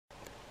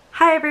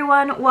Hi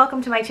everyone, welcome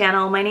to my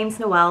channel. My name's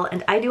Noelle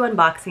and I do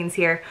unboxings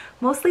here,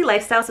 mostly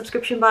lifestyle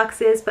subscription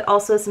boxes, but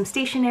also some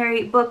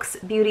stationery, books,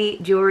 beauty,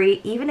 jewelry,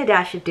 even a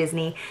dash of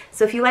Disney.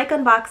 So if you like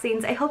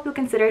unboxings, I hope you'll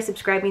consider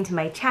subscribing to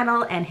my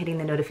channel and hitting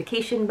the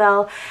notification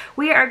bell.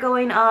 We are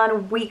going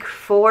on week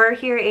 4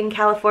 here in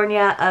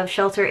California of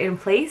shelter in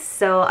place,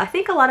 so I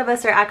think a lot of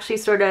us are actually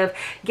sort of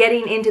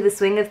getting into the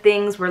swing of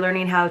things. We're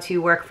learning how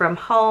to work from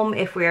home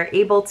if we are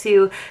able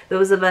to.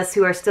 Those of us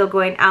who are still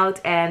going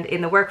out and in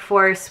the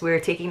workforce,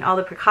 we're taking all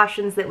the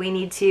precautions that we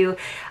need to.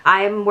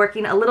 I'm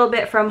working a little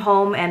bit from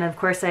home, and of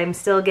course I'm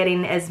still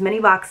getting as many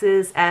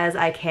boxes as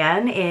I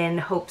can in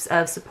hopes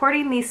of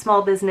supporting these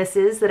small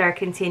businesses that are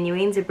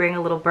continuing to bring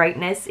a little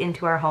brightness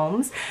into our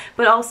homes,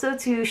 but also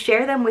to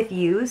share them with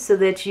you so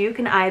that you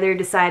can either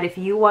decide if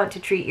you want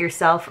to treat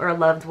yourself or a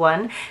loved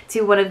one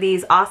to one of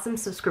these awesome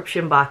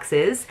subscription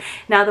boxes.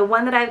 Now the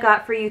one that I've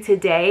got for you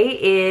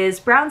today is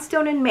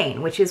Brownstone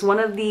Main, which is one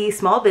of the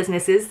small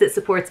businesses that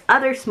supports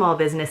other small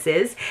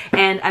businesses,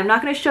 and I'm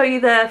not going to show you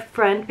the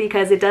front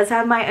because it does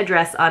have my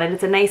address on it.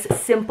 It's a nice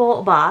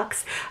simple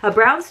box.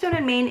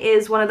 Brownstone Main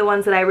is one of the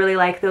ones that I really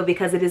like though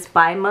because it is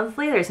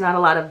bi-monthly. There's not a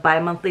lot of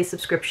bi-monthly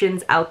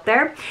subscriptions out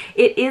there.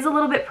 It is a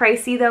little bit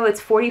pricey though.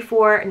 It's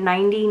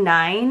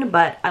 $44.99,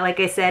 but like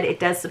I said, it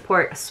does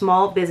support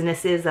small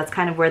businesses. That's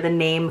kind of where the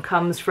name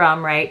comes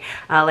from, right?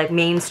 Like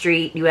Main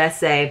Street,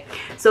 USA.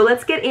 So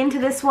let's get into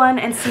this one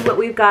and see what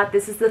we've got.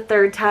 This is the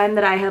third time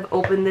that I have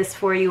opened this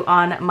for you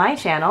on my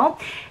channel,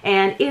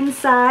 and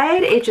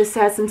inside it just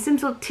has some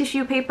simple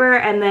tissue paper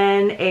and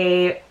then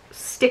a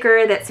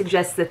sticker that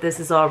suggests that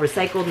this is all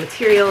recycled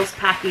materials,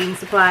 packing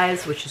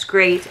supplies, which is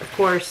great, of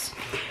course.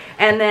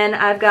 And then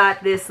I've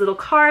got this little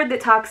card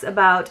that talks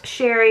about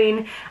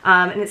sharing,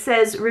 and it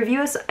says,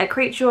 review us at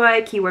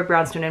Cratejoy, keyword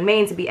Brownstone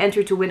Main, to be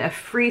entered to win a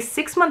free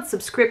 6-month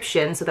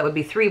subscription. So that would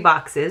be 3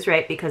 boxes,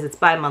 right? Because it's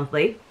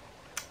bi-monthly.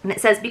 And it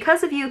says,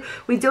 because of you,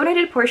 we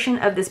donated a portion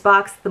of this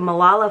box to the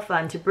Malala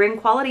Fund to bring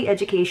quality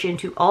education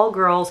to all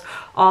girls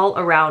all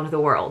around the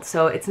world.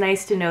 So it's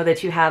nice to know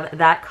that you have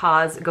that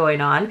cause going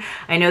on.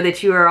 I know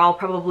that you are all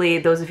probably,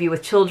 those of you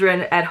with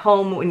children at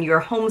home, when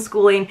you're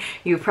homeschooling,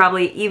 you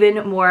probably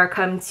even more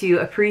come to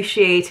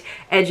appreciate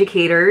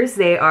educators.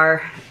 They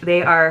are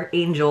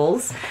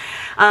angels.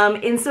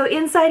 And so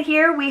inside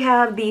here we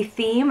have the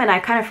theme, and I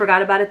kind of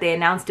forgot about it. They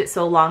announced it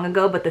so long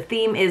ago, but the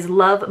theme is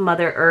Love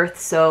Mother Earth.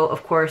 So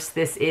of course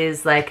this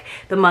is like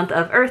the month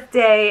of Earth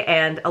Day,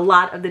 and a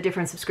lot of the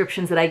different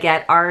subscriptions that I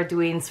get are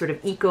doing sort of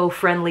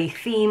eco-friendly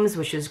themes,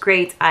 which is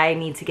great. I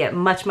need to get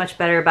much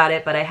better about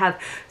it, but I have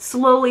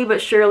slowly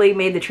but surely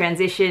made the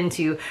transition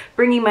to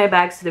bringing my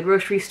bags to the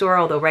grocery store,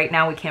 although right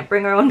now we can't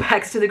bring our own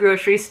bags to the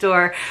grocery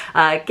store,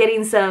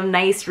 getting some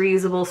nice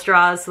reusable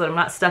straws so that I'm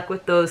not stuck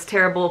with those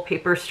terrible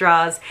paper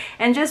straws,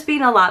 and just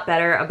being a lot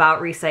better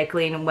about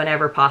recycling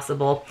whenever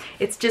possible.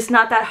 It's just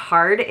not that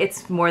hard.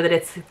 It's more that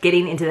it's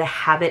getting into the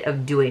habit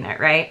of doing it,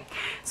 right?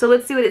 So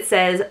let's see what it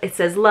says. It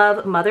says,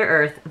 Love Mother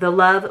Earth. The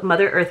Love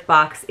Mother Earth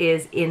box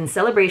is in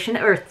celebration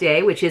of Earth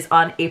Day, which is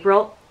on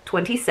April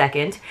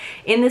 22nd.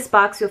 In this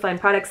box, you'll find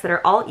products that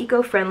are all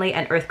eco-friendly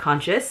and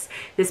earth-conscious.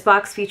 This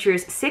box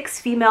features 6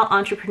 female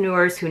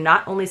entrepreneurs who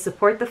not only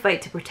support the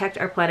fight to protect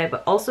our planet,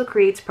 but also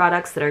creates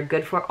products that are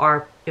good for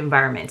our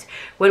environment.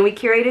 When we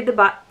curated the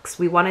box,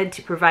 we wanted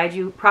to provide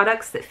you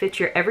products that fit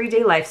your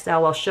everyday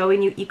lifestyle while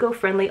showing you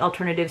eco-friendly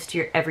alternatives to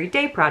your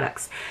everyday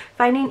products.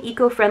 Finding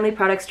eco-friendly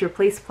products to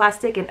replace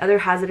plastic and other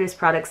hazardous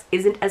products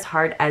isn't as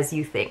hard as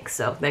you think.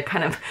 So they're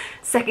kind of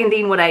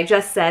seconding what I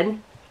just said.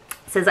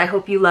 Says, I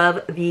hope you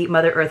love the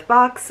Mother Earth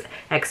box,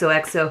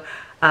 XOXO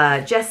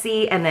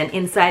Jessie. And then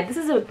inside, this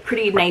is a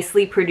pretty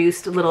nicely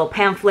produced little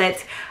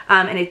pamphlet,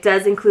 and it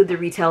does include the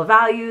retail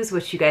values,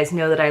 which you guys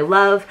know that I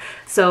love.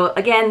 So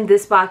again,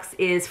 this box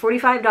is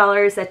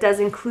 $45. That does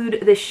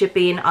include the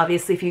shipping.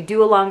 Obviously, if you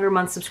do a longer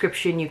month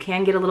subscription, you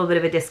can get a little bit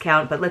of a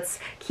discount, but let's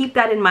keep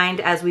that in mind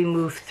as we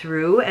move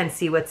through and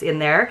see what's in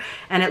there.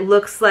 And it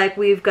looks like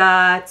we've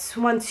got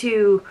 1,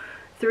 2,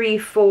 3,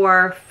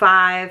 4,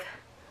 5,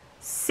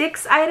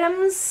 6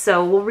 items,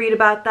 so we'll read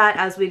about that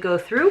as we go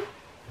through.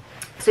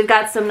 So we've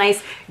got some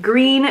nice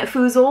green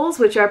foozles,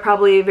 which are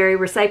probably very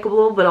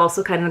recyclable, but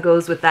also kind of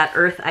goes with that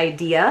earth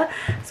idea.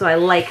 So I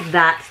like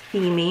that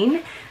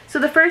theming. So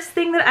the first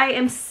thing that I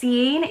am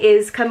seeing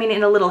is coming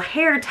in a little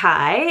hair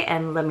tie,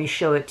 and let me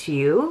show it to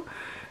you.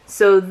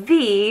 So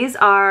these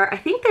are, I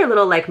think they're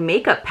little like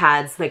makeup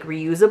pads, like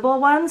reusable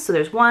ones. So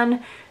there's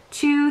 1,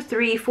 2,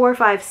 3, 4,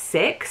 5,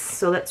 6.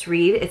 So let's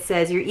read. It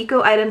says, your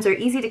eco items are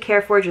easy to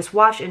care for. Just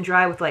wash and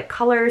dry with light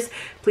colors.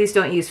 Please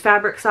don't use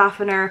fabric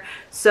softener.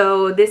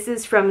 So this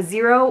is from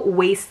Zero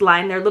Waste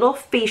line. They're little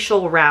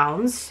facial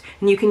rounds,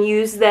 and you can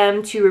use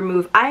them to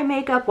remove eye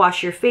makeup,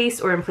 wash your face,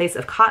 or in place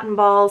of cotton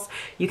balls.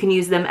 You can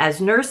use them as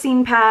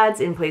nursing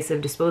pads in place of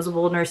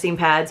disposable nursing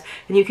pads,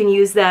 and you can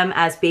use them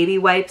as baby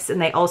wipes.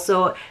 And they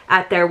also,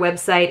 at their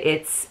website,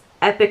 it's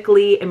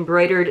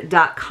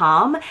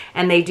epicallyembroidered.com,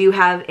 and they do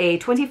have a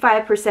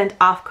 25%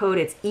 off code.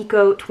 It's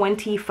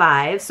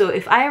ECO25. So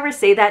if I ever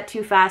say that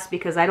too fast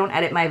because I don't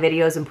edit my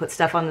videos and put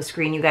stuff on the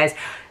screen, you guys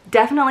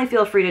definitely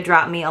feel free to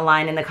drop me a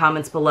line in the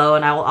comments below,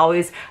 and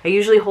I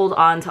usually hold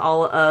on to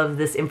all of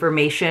this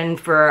information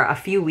for a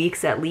few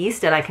weeks at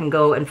least, and I can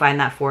go and find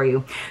that for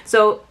you.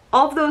 So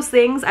all of those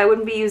things, I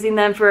wouldn't be using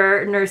them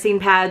for nursing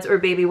pads or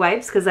baby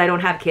wipes because I don't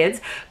have kids,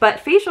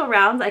 but facial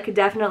rounds I could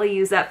definitely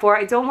use that for.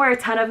 I don't wear a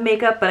ton of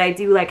makeup, but I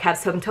do like have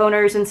some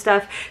toners and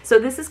stuff, so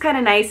this is kind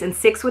of nice, and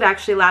 6 would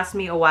actually last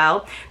me a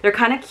while. They're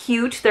kind of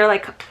cute. They're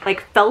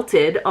like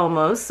felted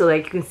almost, so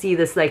like you can see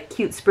this like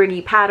cute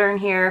springy pattern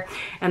here,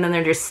 and then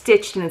they're just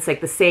stitched, and it's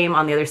like the same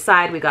on the other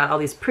side. We got all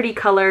these pretty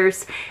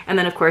colors, and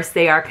then of course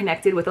they are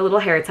connected with a little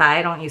hair tie.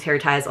 I don't use hair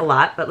ties a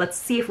lot, but let's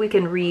see if we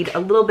can read a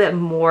little bit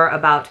more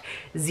about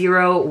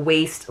zero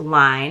waste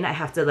line. I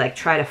have to like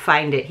try to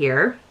find it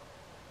here.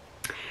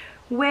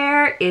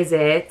 Where is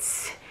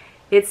it?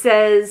 It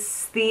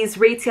says these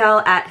retail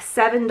at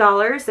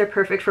 $7. They're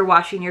perfect for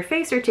washing your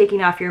face or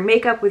taking off your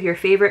makeup with your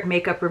favorite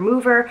makeup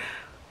remover,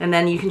 and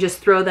then you can just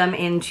throw them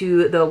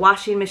into the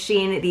washing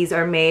machine. These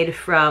are made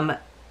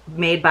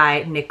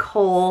by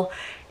Nicole,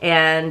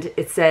 and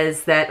it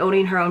says that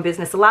owning her own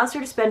business allows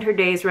her to spend her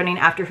days running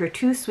after her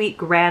 2 sweet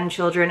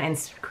grandchildren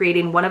and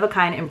creating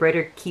one-of-a-kind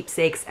embroidered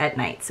keepsakes at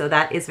night. So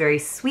that is very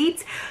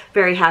sweet.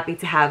 Very happy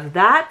to have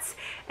that.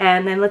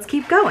 And then let's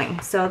keep going.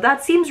 So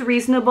that seems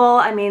reasonable.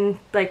 I mean,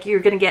 like you're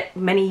gonna get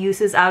many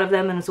uses out of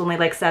them, and it's only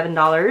like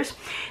 $7.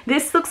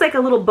 This looks like a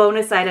little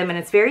bonus item, and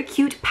it's very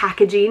cute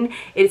packaging.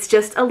 It's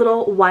just a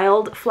little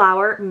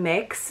wildflower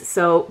mix,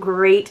 so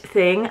great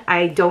thing.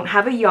 I don't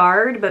have a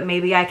yard, but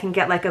maybe I can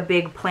get like a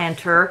big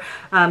planter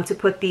to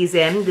put these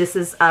in. This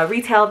is a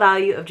retail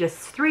value of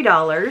just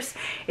 $3.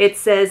 It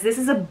says this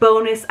is a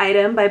bonus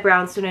item by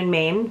Brownstone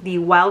Main, the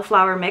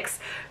wildflower mix.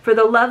 For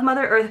the Love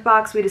Mother Earth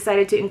box, we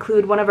decided to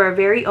include one of our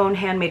very own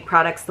handmade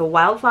products. The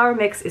wildflower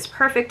mix is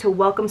perfect to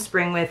welcome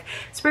spring with.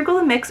 Sprinkle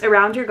the mix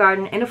around your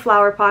garden, in a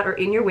flower pot, or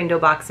in your window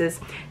boxes.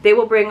 They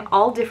will bring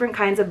all different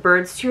kinds of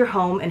birds to your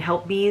home and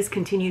help bees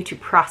continue to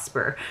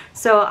prosper.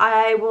 So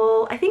I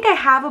think I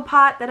have a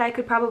pot that I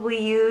could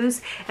probably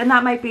use, and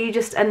that might be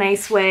just a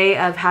nice way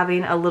of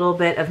having a little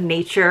bit of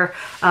nature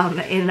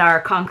in our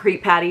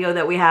concrete patio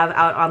that we have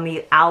out on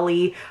the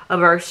alley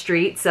of our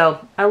street.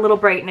 So a little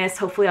brightness.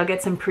 Hopefully I'll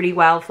get some pretty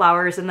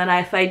wildflowers, and then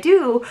if I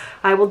do,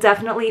 I will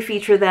definitely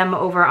feature them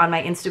over on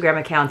my Instagram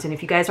account. And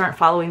if you guys aren't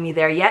following me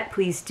there yet,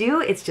 please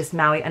do. It's just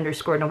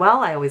Maui_Noel.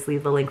 I always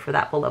leave the link for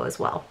that below as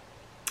well.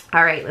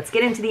 All right, let's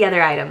get into the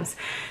other items.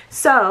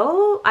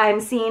 So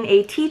I'm seeing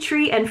a tea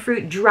tree and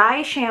fruit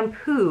dry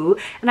shampoo,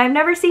 and I've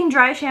never seen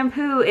dry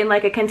shampoo in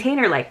like a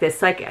container like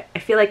this. Like, I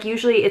feel like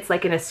usually it's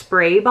like in a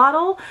spray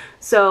bottle.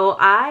 So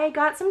I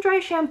got some dry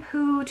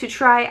shampoo to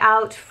try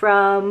out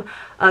from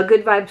a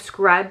Good Vibes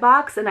Scribe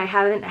box, and I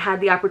haven't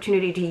had the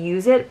opportunity to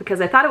use it because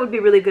I thought it would be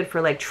really good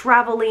for like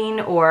traveling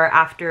or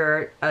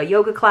after a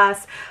yoga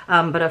class.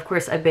 But of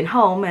course I've been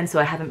home, and so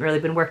I haven't really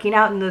been working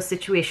out in those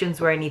situations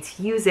where I need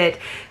to use it.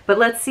 But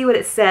let's see what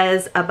it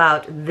says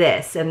about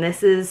this. And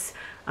this is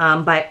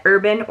by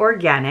Urban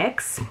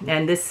Organics,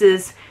 and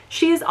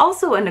she is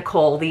also a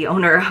Nicole, the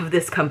owner of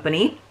this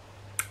company,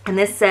 and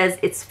this says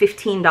it's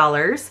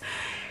 $15.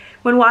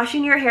 When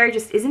washing your hair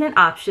just isn't an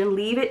option,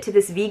 leave it to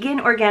this vegan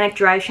organic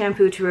dry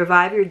shampoo to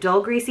revive your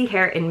dull, greasy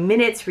hair in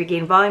minutes,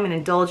 regain volume, and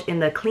indulge in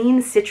the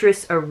clean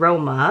citrus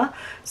aroma.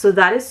 So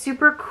that is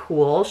super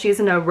cool.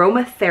 She's an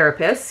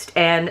aromatherapist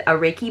and a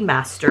Reiki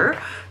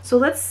master. So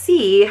let's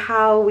see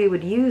how we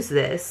would use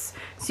this.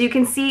 So you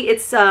can see it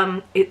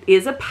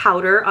is a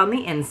powder on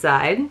the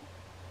inside.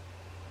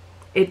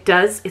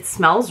 It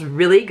smells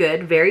really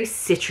good, very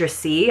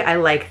citrusy. I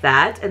like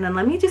that. And then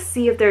let me just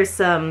see if there's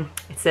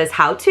it says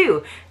how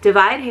to.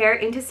 Divide hair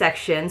into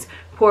sections.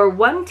 Pour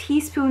 1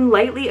 teaspoon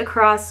lightly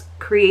across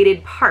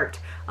created part.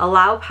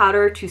 Allow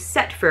powder to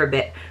set for a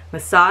bit.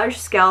 Massage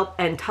scalp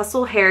and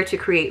tussle hair to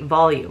create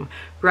volume.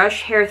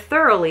 Brush hair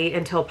thoroughly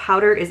until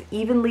powder is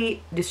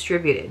evenly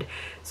distributed.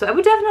 So I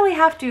would definitely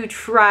have to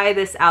try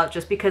this out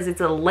just because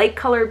it's a light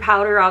colored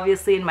powder,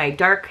 obviously, in my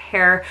dark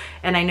hair,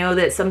 and I know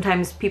that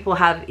sometimes people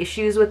have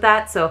issues with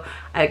that. So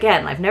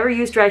again, I've never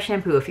used dry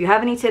shampoo. If you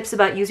have any tips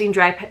about using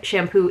dry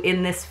shampoo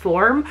in this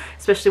form,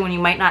 especially when you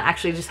might not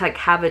actually just like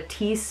have a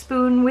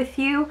teaspoon with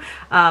you,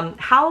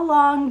 how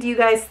long do you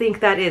guys think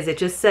that is? It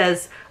just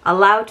says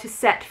allow to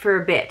set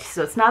for a bit,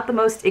 so it's not the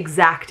most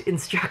exact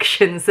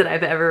instructions that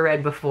I've ever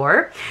read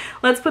before.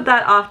 Let's put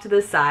that off to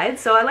the side.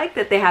 So I like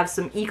that they have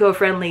some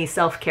eco-friendly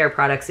self-care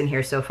products in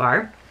here so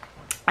far.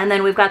 And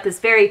then we've got this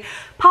very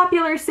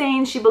popular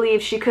saying, she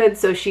believed she could,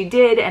 so she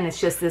did, and it's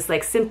just this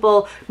like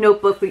simple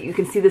notebook, but you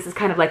can see this is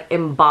kind of like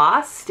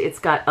embossed. It's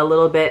got a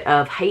little bit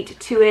of height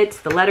to it,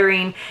 the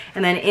lettering,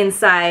 and then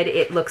inside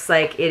it looks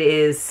like it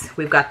is,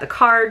 we've got the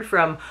card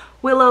from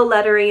Willow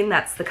Lettering,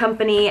 that's the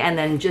company, and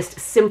then just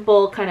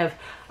simple kind of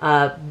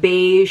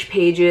beige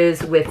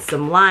pages with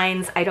some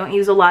lines. I don't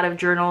use a lot of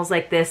journals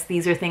like this.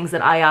 These are things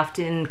that I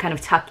often kind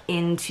of tuck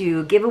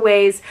into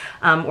giveaways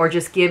or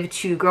just give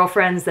to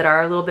girlfriends that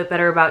are a little bit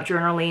better about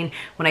journaling.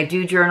 When I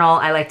do journal,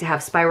 I like to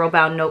have spiral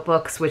bound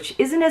notebooks, which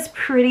isn't as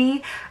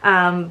pretty,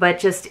 but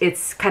just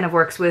it's kind of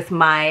works with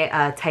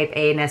my type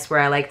A-ness, where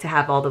I like to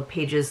have all the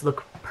pages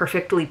look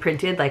perfectly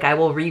printed. Like I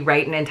will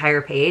rewrite an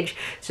entire page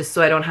just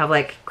so I don't have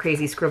like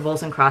crazy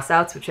scribbles and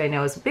crossouts, which I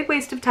know is a big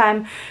waste of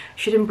time.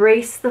 Should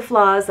embrace the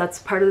flaws. That's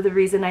part of the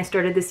reason I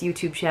started this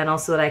YouTube channel,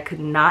 so that I could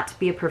not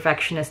be a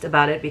perfectionist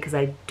about it, because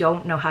I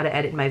don't know how to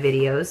edit my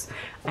videos.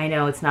 I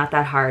know it's not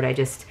that hard. I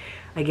just,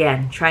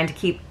 again, trying to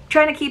keep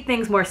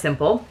things more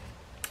simple.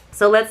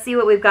 So let's see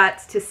what we've got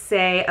to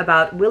say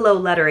about willow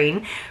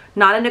lettering.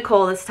 Not a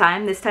Nicole this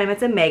time. This time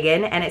it's a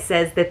Megan, and it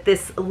says that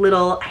this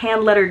little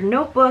hand-lettered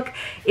notebook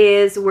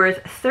is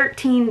worth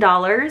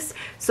 $13.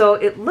 So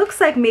it looks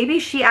like maybe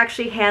she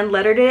actually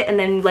hand-lettered it and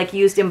then like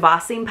used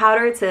embossing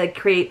powder to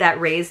create that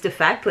raised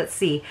effect. Let's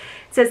see.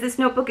 It says this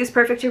notebook is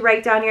perfect to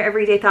write down your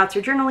everyday thoughts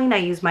or journaling. I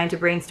use mine to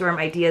brainstorm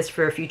ideas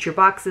for future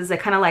boxes. I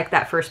kind of like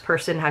that first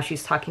person, how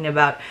she's talking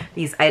about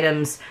these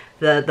items,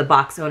 the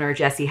box owner,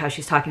 Jessie, how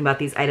she's talking about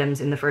these items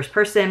in the first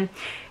person.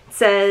 It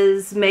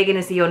says Megan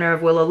is the owner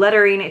of Willow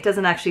Lettering. It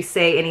doesn't actually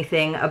say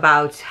anything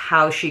about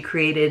how she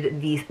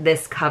created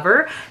this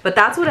cover, but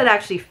that's what it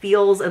actually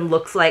feels and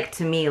looks like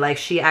to me. Like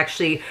she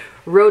actually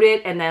wrote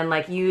it and then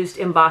like used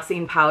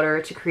embossing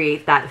powder to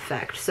create that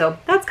effect. So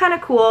that's kind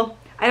of cool.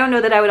 I don't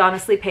know that I would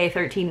honestly pay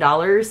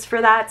 $13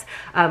 for that.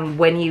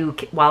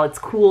 While it's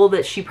cool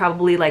that she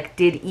probably like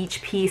did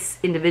each piece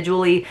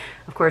individually,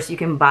 of course you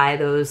can buy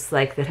those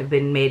like that have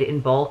been made in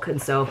bulk,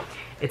 and so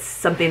it's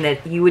something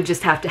that you would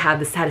just have to have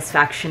the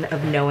satisfaction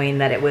of knowing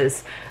that it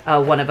was a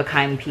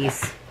one-of-a-kind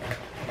piece.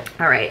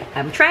 All right,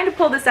 I'm trying to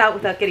pull this out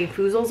without getting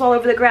foozles all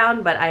over the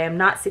ground, but I am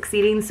not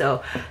succeeding,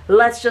 so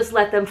let's just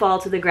let them fall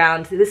to the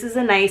ground. This is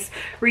a nice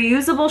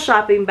reusable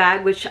shopping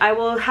bag, which I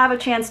will have a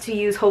chance to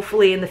use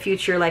hopefully in the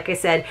future. Like I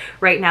said,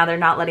 right now they're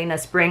not letting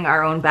us bring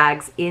our own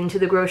bags into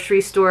the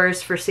grocery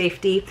stores for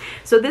safety.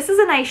 So this is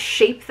a nice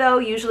shape though.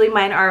 Usually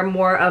mine are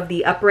more of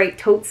the upright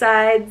tote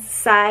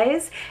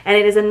size, and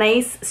it is a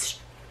nice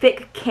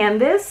thick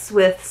canvas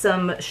with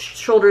some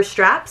shoulder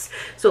straps,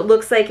 so it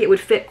looks like it would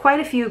fit quite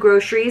a few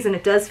groceries, and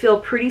it does feel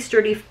pretty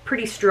sturdy,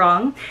 pretty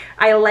strong.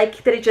 I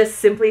like that it just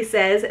simply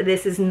says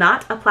this is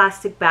not a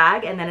plastic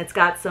bag, and then it's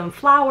got some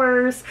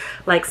flowers,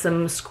 like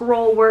some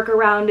scroll work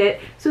around it.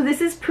 So this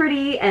is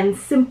pretty and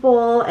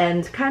simple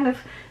and kind of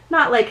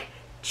not like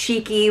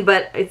cheeky,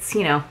 but it's,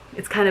 you know,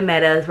 it's kind of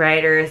meta,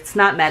 right? Or it's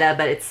not meta,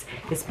 but it's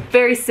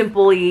very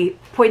simply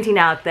pointing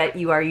out that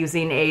you are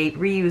using a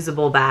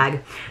reusable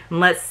bag. And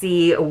let's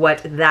see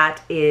what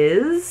that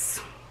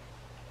is.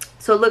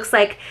 So it looks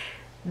like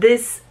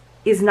this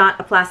is not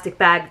a plastic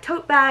bag.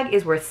 Tote bag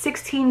is worth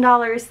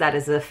 $16. That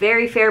is a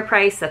very fair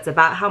price. That's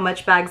about how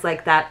much bags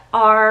like that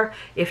are,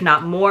 if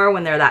not more,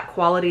 when they're that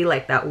quality,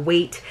 like that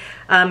weight.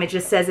 It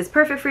just says it's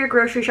perfect for your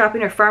grocery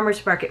shopping or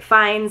farmer's market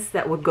finds.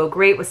 That would go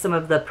great with some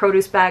of the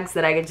produce bags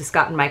that I just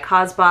got in my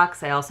cause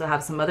box. I also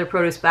have some other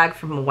produce bags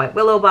from a White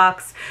Willow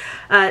box.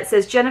 It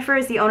says Jennifer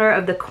is the owner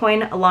of the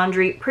Coin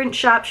Laundry print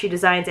shop. She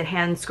designs and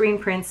hand screen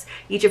prints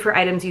each of her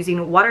items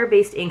using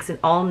water-based inks and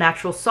all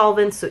natural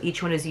solvents, so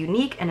each one is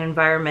unique and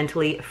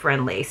environmentally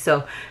friendly.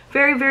 So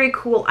very, very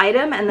cool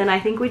item. And then I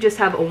think we just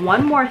have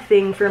one more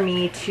thing for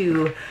me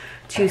to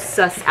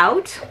suss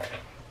out.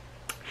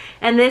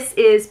 And this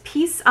is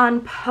Peace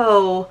on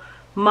Po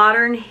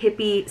Modern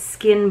Hippie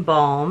Skin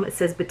Balm. It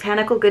says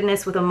botanical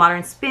goodness with a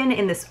modern spin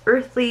in this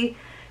earthly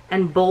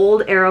and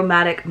bold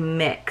aromatic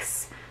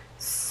mix.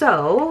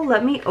 So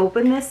let me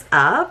open this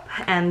up,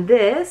 and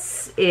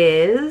this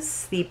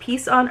is the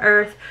Peace on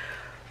Earth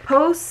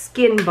Po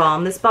Skin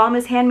Balm. This balm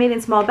is handmade in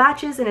small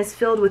batches and is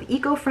filled with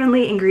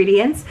eco-friendly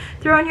ingredients.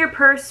 Throw in your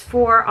purse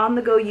for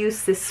on-the-go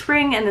use this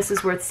spring, and this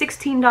is worth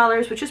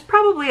 $16, which is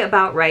probably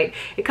about right.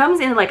 It comes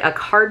in like a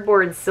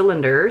cardboard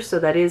cylinder, so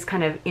that is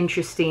kind of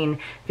interesting,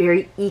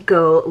 very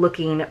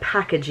eco-looking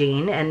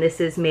packaging, and this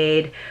is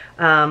made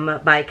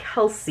by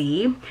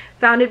Kelsey.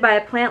 Founded by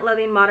a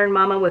plant-loving modern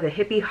mama with a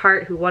hippie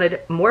heart who wanted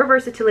more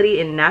versatility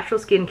in natural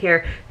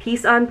skincare,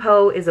 Peace on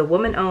Po is a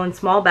woman-owned,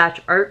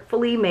 small-batch,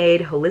 artfully made,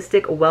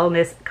 holistic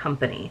wellness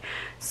company.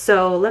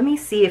 So let me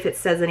see if it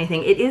says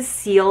anything. It is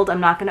sealed.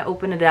 I'm not going to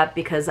open it up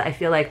because I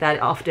feel like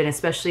that often,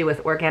 especially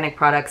with organic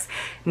products,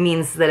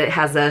 means that it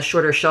has a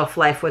shorter shelf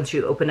life once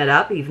you open it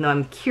up, even though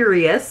I'm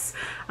curious.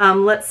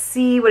 Let's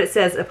see what it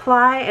says.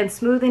 Apply and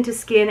smooth into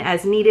skin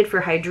as needed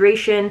for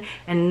hydration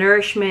and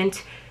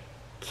nourishment.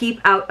 keep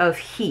out of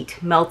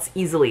heat, melts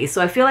easily.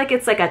 So I feel like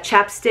it's like a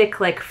chapstick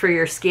like for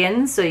your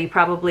skin. So you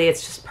probably,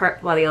 it's just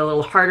probably a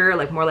little harder,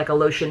 like more like a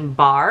lotion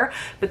bar,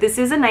 but this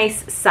is a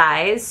nice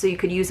size. So you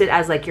could use it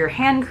as like your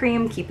hand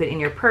cream, keep it in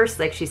your purse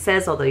like she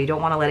says, although you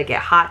don't want to let it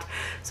get hot.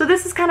 So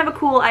this is kind of a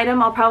cool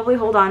item. I'll probably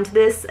hold on to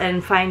this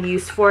and find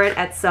use for it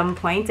at some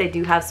point. I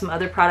do have some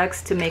other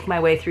products to make my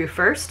way through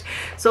first.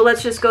 So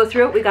let's just go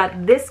through it. We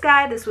got this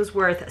guy. This was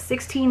worth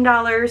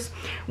 $16.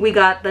 We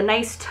got the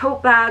nice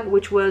tote bag,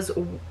 which was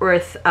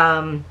worth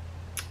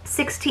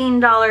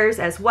 $16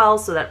 as well,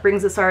 so that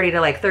brings us already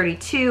to like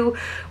 $32.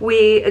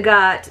 We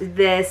got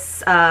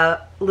this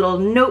little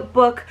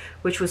notebook,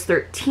 which was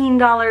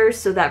 $13,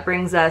 so that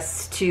brings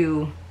us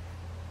to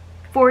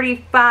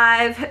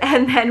 $45.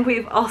 And then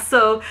we've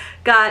also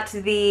got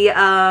the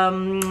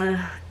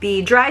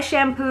dry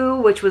shampoo,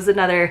 which was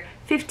another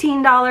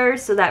 $15,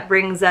 so that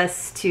brings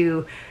us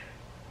to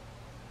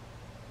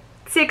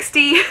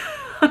 $60.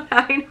 I'm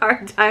having a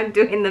hard time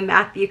doing the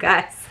math, you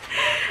guys.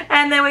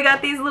 And then we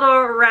got these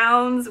little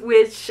rounds,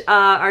 which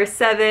are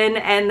 $7,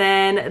 and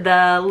then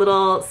the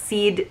little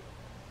seed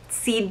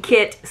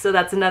kit, so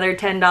that's another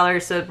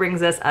 $10, so it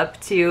brings us up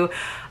to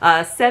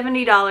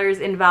 $70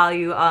 in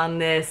value on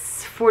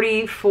this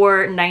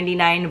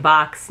 $44.99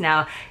 box.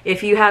 Now,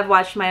 if you have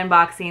watched my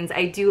unboxings,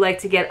 I do like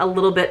to get a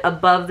little bit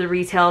above the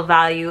retail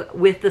value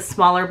with the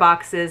smaller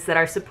boxes that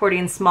are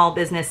supporting small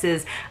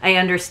businesses. I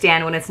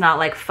understand when it's not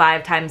like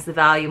 5 times the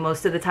value.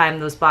 Most of the time,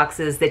 those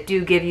boxes that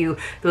do give you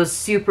those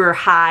super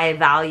high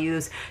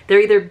values,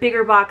 they're either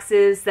bigger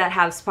boxes that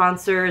have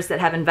sponsors, that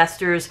have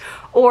investors,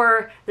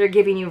 or they're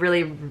giving you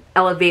really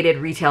elevated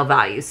retail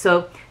values.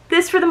 So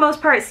this, for the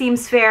most part,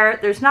 seems fair.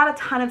 There's not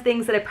a ton of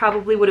things that I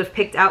probably would have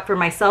picked out for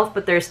myself,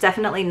 but there's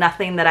definitely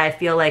nothing that I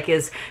feel like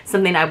is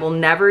something I will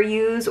never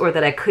use or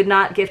that I could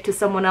not gift to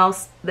someone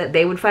else that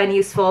they would find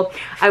useful.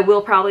 I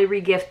will probably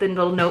re-gift the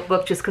little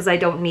notebook just because I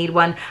don't need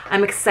one.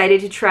 I'm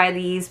excited to try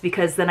these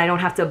because then I don't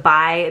have to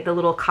buy the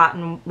little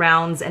cotton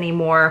rounds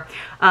anymore.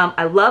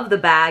 I love the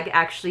bag,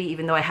 actually,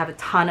 even though I have a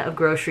ton of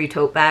grocery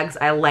tote bags.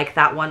 I like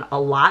that one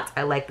a lot.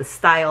 I like the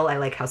style. I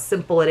like how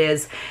simple it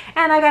is.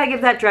 And I gotta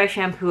give that dry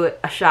shampoo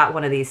a shot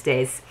one of these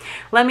days.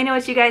 Let me know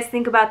what you guys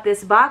think about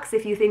this box.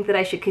 If you think that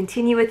I should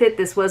continue with it,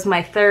 this was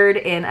my third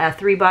in a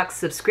 3-box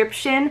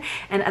subscription.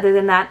 And other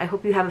than that, I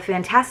hope you have a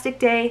fantastic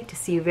day. To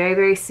see you very,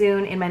 very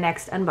soon in my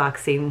next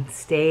unboxing.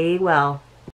 Stay well.